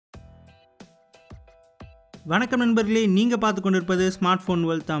வணக்கம் நண்பர்களே, நீங்க பார்த்து கொண்டிருப்பது ஸ்மார்ட்ஃபோன்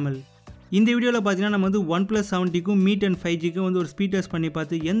வேர்ல்ட் தமிழ். இந்த வீடியோவில் பார்த்தீங்கன்னா நம்ம வந்து Oneplus 70க்கும் Mi 10 5Gக்கும் வந்து ஒரு ஸ்பீட் டெஸ்ட் பண்ணி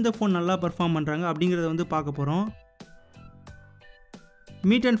பார்த்து எந்த ஃபோன் நல்லா பெர்ஃபார்ம் பண்ணுறாங்க அப்படிங்கிறத வந்து பார்க்க போகிறோம்.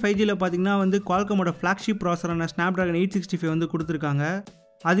 Mi 10 5Gயில் பார்த்தீங்கன்னா வந்து Qualcommோட ஃப்ளாக்ஷிப் ப்ராசரான Snapdragon 865 வந்து கொடுத்துருக்காங்க.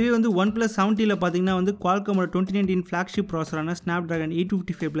 அதுவே வந்து Oneplus 70யில் பார்த்தீங்கன்னா வந்து Qualcommோட 2019 ஃப்ளாக்ஷிப் ப்ராசரான Snapdragon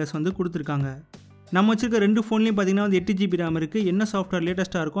 855 Plus வந்து கொடுத்துருக்காங்க. நம்ம வச்சிருக்க ரெண்டு ஃபோன்லேயும் பார்த்தீங்கன்னா வந்து 8GB RAM இருக்குது. என்ன சாஃப்ட்வேர்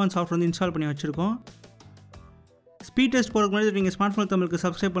லேட்டஸ்ட்டாக இருக்கோ அந்த சாஃப்ட்வேர் வந்து இன்ஸ்டால் பண்ணி வச்சுருக்கோம். ஸ்பீட் டெஸ்ட் போகிறதுக்கு முன்னாடி நீங்கள் ஸ்மார்ட்ஃபோன் தமிழுக்கு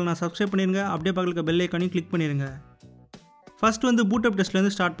சப்ஸ்கிரைப் பண்ணிடுங்க. அப்படியே பக்கத்துக்கு பெல் ஐக்கானையும் கிளிக் பண்ணிடுங்க. ஃபர்ஸ்ட் வந்து பூட்டப்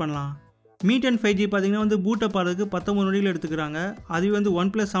டெஸ்ட்லேருந்து ஸ்டார்ட் பண்ணலாம். Mi 10 5G பார்த்தீங்கன்னா வந்து பூட்டப் ஆகிறதுக்கு 19 நொடிகள் எடுத்துக்கிறாங்க. அதுவே வந்து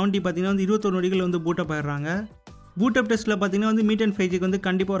Oneplus 70 பார்த்தீங்கன்னா வந்து 21 நொடிகள் வந்து பூட்டப் ஆயிடுறாங்க. பூட்டப் டெஸ்ட்டில் பார்த்தீங்கன்னா வந்து Mi 10 5Gக்கு வந்து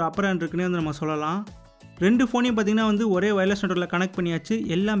கண்டிப்பாக ஒரு அப்பர் ஹேண்ட் இருக்குன்னு வந்து நம்ம சொல்லலாம். ரெண்டு ஃபோனையும் பார்த்தீங்கன்னா வந்து ஒரே வயர்லெஸ் நெட்வொர்க்கில் கனெக்ட் பண்ணியாச்சு.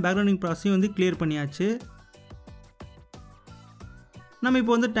 எல்லா பேக்ரவுண்டிங் ப்ராசஸையும் வந்து கிளியர் பண்ணியாச்சு. நம்ம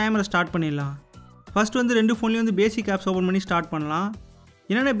இப்போ வந்து டைமரை ஸ்டார்ட் பண்ணிடலாம். ஃபர்ஸ்ட் வந்து ரெண்டு ஃபோன்லேயும் வந்து பேசிக் ஆப்ஸ் ஓப்பன் பண்ணி ஸ்டார்ட் பண்ணலாம்.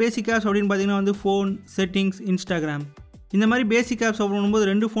 என்னென்ன பேசிக் ஆப்ஸ் அப்படின்னு பார்த்தீங்கன்னா வந்து ஃபோன், செட்டிங்ஸ், இன்ஸ்டாகிராம். இந்த மாதிரி பேசிக் ஆப்ஸ் ஓப்பன் பண்ணும்போது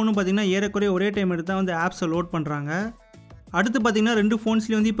ரெண்டு ஃபோனும் பார்த்தீங்கன்னா ஏறக்குறைய ஒரே டைம் எடுத்தால் வந்து ஆப்ஸை லோட் பண்ணுறாங்க. அடுத்து பார்த்தீங்கன்னா ரெண்டு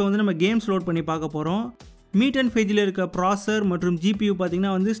ஃபோன்ஸ்லேயும் வந்து இப்போ வந்து நம்ம கேம்ஸ் லோட் பண்ணி பார்க்க போகிறோம். Mi 10 5Gயில் இருக்க ப்ராசர் மற்றும் GPU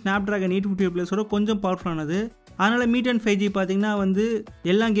பார்த்தீங்கன்னா வந்து Snapdragon 855 Plusஓட கொஞ்சம் பவர்ஃபுல்லானது. அதனால் Mi 10 5G பார்த்தீங்கன்னா வந்து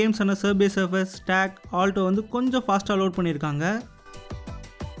எல்லா கேம்ஸான சர்பே சர்ஃபஸ், ஸ்டாக், ஆல்ட்டோ வந்து கொஞ்சம் ஃபாஸ்ட்டாக லோட் பண்ணியிருக்காங்க.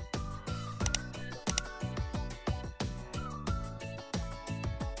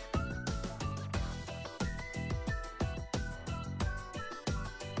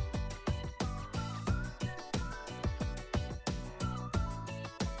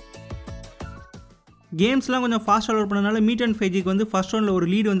 கேம்ஸ்லாம் கொஞ்சம் ஃபாஸ்ட்டாக லோட் பண்ணனால Mi 10 5Gக்கு வந்து ஃபஸ்ட் ரவுண்டில் ஒரு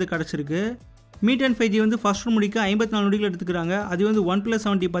லீடு வந்து கிடச்சிருக்கு. Mi 10 5G வந்து ஃபஸ்ட் ரவுண்ட் முடிக்க 54 நொடிகள் எடுத்துக்கிறாங்க. அது வந்து Oneplus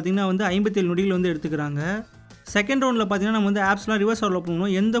 70 பார்த்தீங்கன்னா வந்து 57 நொடிகள் வந்து எடுத்துக்கிறாங்க. செகண்ட் ரவுண்டில் பார்த்தீங்கன்னா நம்ம வந்து ஆப்ஸ்லாம் ரிவர்ஸ் லோட்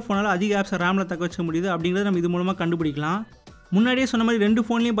பண்ணணும். எந்த ஃபோனால் அதிக ஆப்ஸை ரேமில் தக்க வச்ச முடியுது அப்படிங்கிறத நம்ம இது மூலமாக கண்டுபிடிக்கலாம். முன்னாடியே சொன்ன மாதிரி ரெண்டு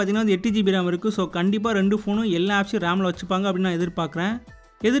ஃபோன்லேயும் பார்த்தீங்கன்னா வந்து 8GB RAM இருக்குது. ஸோ கண்டிப்பாக ரெண்டு ஃபோனும் எல்லா ஆப்ஸையும் ரேமில் வச்சுப்பாங்க அப்படின்னு நான் எதிர்பார்க்குறேன்.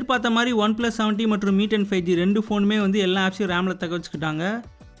 எதிர்பார்த்த மாதிரி Oneplus 70 மற்றும் Mi 10 5G ரெண்டு ஃபோனுமே வந்து எல்லா ஆப்ஸையும் ரேமில் தக்க வச்சுக்கிட்டாங்க.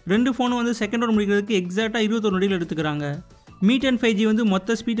 ரெண்டு ஃபோனும் வந்து செகண்ட் ரவுண்ட் முடிக்கிறதுக்கு எக்ஸாக்டாக 21 நொடிகள் எடுத்துக்கிறாங்க. Mi 10 5G வந்து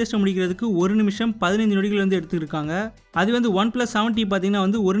மொத்த ஸ்பீட் டெஸ்ட்டை முடிக்கிறதுக்கு 1 நிமிஷம் 15 நொடிகள் வந்து எடுத்துருக்காங்க. அது வந்து Oneplus 70 பார்த்தீங்கன்னா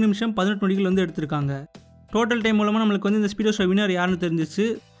வந்து 1 நிமிஷம் 18 நொடிகள் வந்து எடுத்திருக்காங்க. டோட்டல் டைம் மூலமாக நம்மளுக்கு வந்து இந்த ஸ்பீட் டெஸ்ட்டோட வினர் யாருன்னு தெரிஞ்சிச்சு.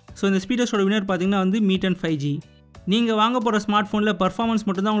 ஸோ இந்த ஸ்பீட் டெஸ்ட்டோட வினர் பார்த்தீங்கன்னா வந்து Mi 10 5G. நீங்கள் வாங்க போகிற ஸ்மார்ட் ஃபோனில் பர்ஃபார்மன்ஸ்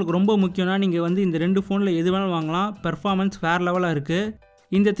மட்டும்தான் உங்களுக்கு ரொம்ப முக்கியம்னா நீங்கள் வந்து இந்த ரெண்டு ஃபோனில் எது வேணாலும் வாங்கலாம். பர்ஃபார்மன்ஸ் வேறு லெவலாக இருக்குது.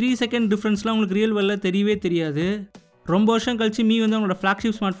 இந்த 3 செகண்ட் டிஃப்ரென்ஸ்லாம் உங்களுக்கு ரியல் வேர்ல்டில் தெரியவே தெரியாது. ரொம்ப வருஷம் கழிச்சு மீ வந்து அவங்களோட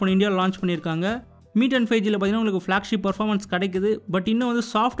ஃப்ளாக்ஷிப் ஸ்மார்ட் ஃபோன் இந்தியாவில் லான்ச் பண்ணியிருக்காங்க. Mi 10 5Gயில் பார்த்தீங்கன்னா உங்களுக்கு ஃப்ளாக்ஷிப் பர்ஃபார்மன்ஸ் கிடைக்குது. பட் இன்னும் வந்து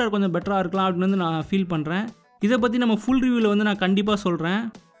சாஃப்ட்வேர் கொஞ்சம் பெட்டராக இருக்கலாம் அப்படின்னு வந்து நான் ஃபீல் பண்ணுறேன். இதை பற்றி நம்ம ஃபுல் ரிவ்யூவில் வந்து நான் கண்டிப்பாக சொல்கிறேன்.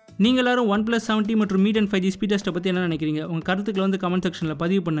 நீங்கள் எல்லாரும் Oneplus 70 மற்றும் Mi 10 5G ஸ்பீட் டெஸ்ட்டை பற்றி என்ன நினைக்கிறீங்க? உங்கள் கருத்துக்களை வந்து கமெண்ட் செக்ஷனில்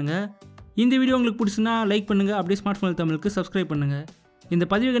பதிவு பண்ணுங்கள். இந்த வீடியோ உங்களுக்கு பிடிச்சுன்னா லைக் பண்ணுங்கள். அப்படியே ஸ்மார்ட் ஃபோன் தமிழுக்கு சப்ஸ்கிரைப் பண்ணுங்கள். இந்த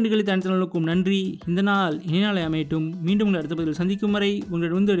பதிவு கண்டுகளித்த அனைத்து நன்றி. இந்த நாள் இனி நாளை அமையட்டும். மீண்டும் உங்களை அடுத்த பதிவில் சந்திக்கும் வரை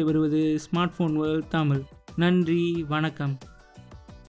உங்களிடம் வந்து வருவது ஸ்மார்ட் ஃபோன் வேர்ல்ட் தமிழ். நன்றி, வணக்கம்.